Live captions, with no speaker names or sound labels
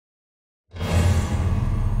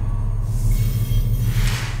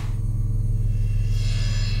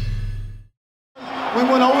We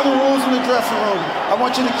went over the rules in the dressing room. I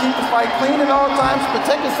want you to keep the fight clean at all times,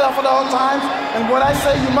 protect yourself at all times, and what I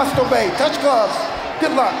say you must obey. Touch gloves.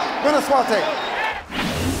 Good luck. Buena suerte.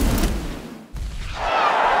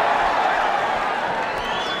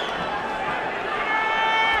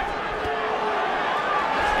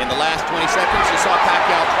 In the last 20 seconds, you saw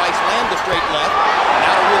Pacquiao twice land the straight left.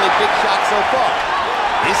 Not a really big shot so far.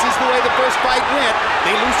 This is the way the first fight went.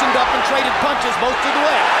 They loosened up and traded punches most of the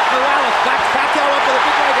way. Morales backs Pacquiao up with a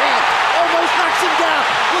big right hand. Almost knocks him down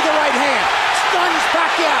with a right hand. Stuns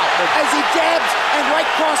Pacquiao as he jabs and right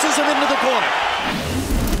crosses him into the corner.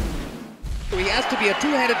 He has to be a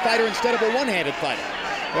two-handed fighter instead of a one-handed fighter.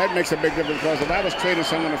 That makes a big difference because if I was training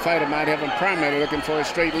someone to fight, I might have him primarily looking for a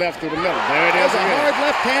straight left through the middle. There it is. There's a hard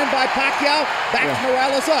left hand by Pacquiao. Backs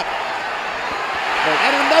Morales up.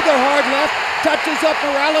 And another hard left. Touches up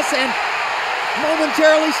Morales and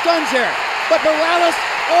momentarily stuns Erik. But Morales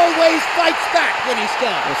always fights back when he's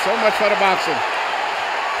stunned. There's so much for the boxing.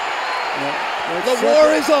 The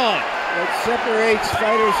war is on. What separates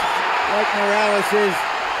fighters like Morales is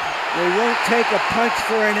they won't take a punch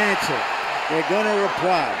for an answer. They're going to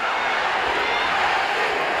reply.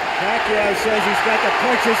 Pacquiao says he's got to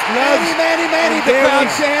punch his gloves. Manny, the crowd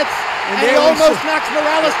chants. And he almost knocks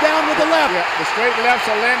Morales down with the left. Yeah, the straight lefts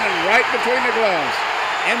are landing right between the gloves.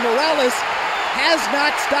 And Morales has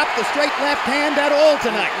not stopped the straight left hand at all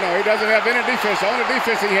tonight. No, he doesn't have any defense. The only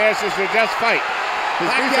defense he has is to just fight. His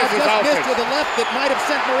Pacquiao just missed with a left that might have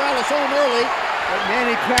sent Morales home early. But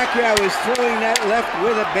Manny Pacquiao is throwing that left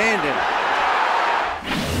with abandon.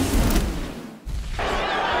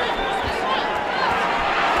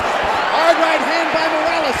 Hard right hand by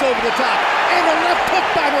Morales over the top. And a left hook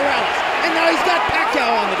by Morales. And now he's got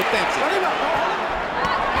Pacquiao on the defensive. They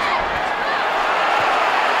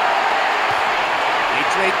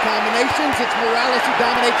trade combinations. It's Morales who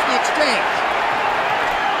dominates the exchange.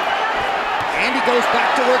 And he goes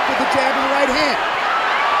back to work with the jab and the right hand.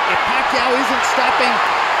 If Pacquiao isn't stopping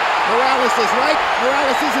Morales' right,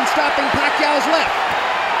 Morales isn't stopping Pacquiao's left.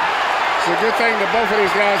 It's a good thing that both of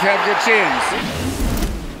these guys have good chins.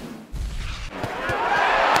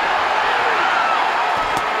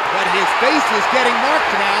 His face is getting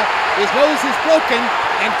marked now. His nose is broken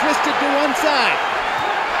and twisted to one side.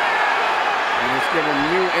 And it's given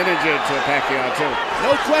new energy to Pacquiao, too.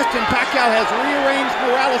 No question, Pacquiao has rearranged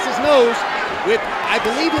Morales' nose with, I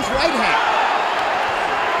believe, his right hand.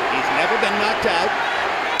 He's never been knocked out.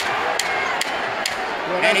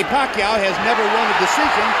 Manny Pacquiao has never won a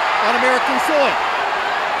decision on American soil.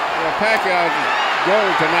 Well, Pacquiao's goal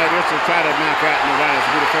tonight is to try to knock out Morales,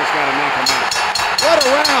 be the first guy to knock him out. What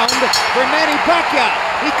a round for Manny Pacquiao.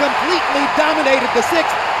 He completely dominated the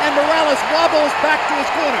sixth, and Morales wobbles back to his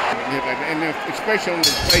corner. And the expression on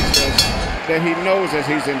his face was that he knows that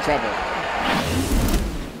he's in trouble.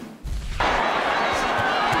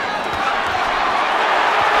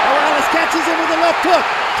 Morales catches him with a left hook,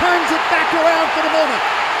 turns it back around for the moment.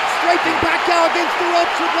 Scraping Pacquiao against the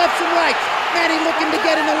ropes with lefts and rights. Manny looking to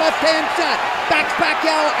get in a left-hand shot. Backs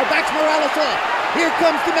Morales off. Here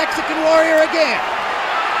comes the Mexican Warrior again.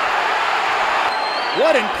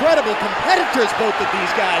 What incredible competitors both of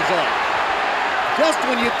these guys are. Just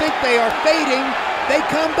when you think they are fading, they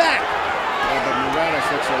come back. Yeah, but Morales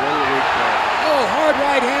looks a little weak there. Oh, hard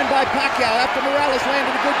right hand by Pacquiao after Morales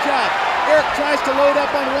landed a good job. Erik tries to load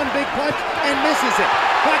up on one big punch and misses it.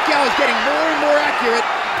 Pacquiao is getting more and more accurate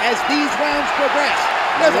as these rounds progress.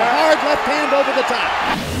 There's a hard left hand over the top.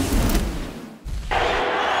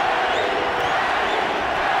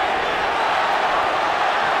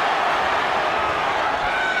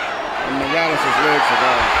 Morales' legs are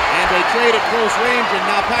gone. And they trade at close range, and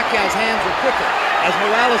now Pacquiao's hands are quicker. As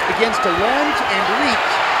Morales begins to lunge and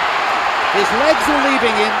reach, his legs are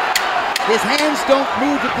leaving him, his hands don't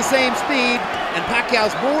move at the same speed, and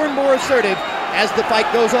Pacquiao's more and more assertive as the fight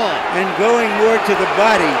goes on. And going more to the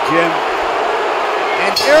body, Jim.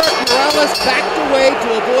 And Erik Morales backed away to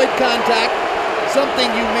avoid contact, something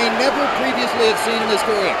you may never previously have seen in his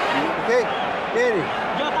career. Okay, Manny,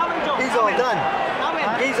 he's all done.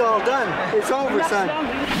 He's all done. It's over, son.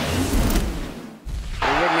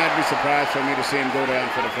 It would not be surprised for me to see him go down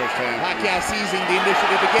for the first time. Pacquiao seizing the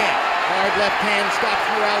initiative again. Hard left hand stops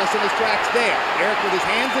Morales in his tracks there. Erik with his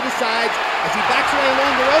hands at his sides as he backs away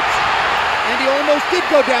along the ropes. And he almost did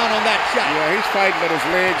go down on that shot. Yeah, he's fighting, but his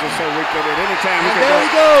legs are so weak that at any time he can go. There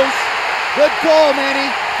he goes. Good call,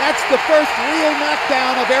 Manny. That's the first real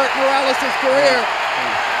knockdown of Erik Morales' career.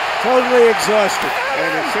 Totally exhausted.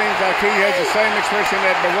 And it seems like he has the same expression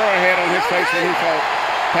that Barrera had on his face when he fought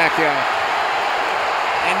Pacquiao.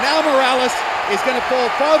 And now Morales is going to fall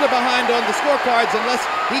farther behind on the scorecards unless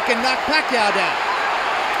he can knock Pacquiao down.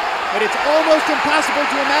 but it's almost impossible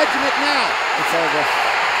to imagine it now. It's over.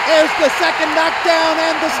 There's the second knockdown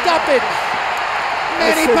and the stoppage.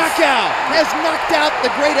 Manny Pacquiao has knocked out the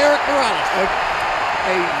great Erik Morales.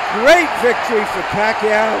 A great victory for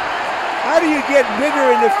Pacquiao. How do you get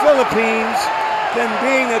bigger in the Philippines than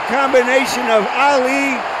being a combination of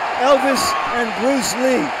Ali, Elvis, and Bruce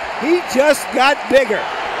Lee? He just got bigger.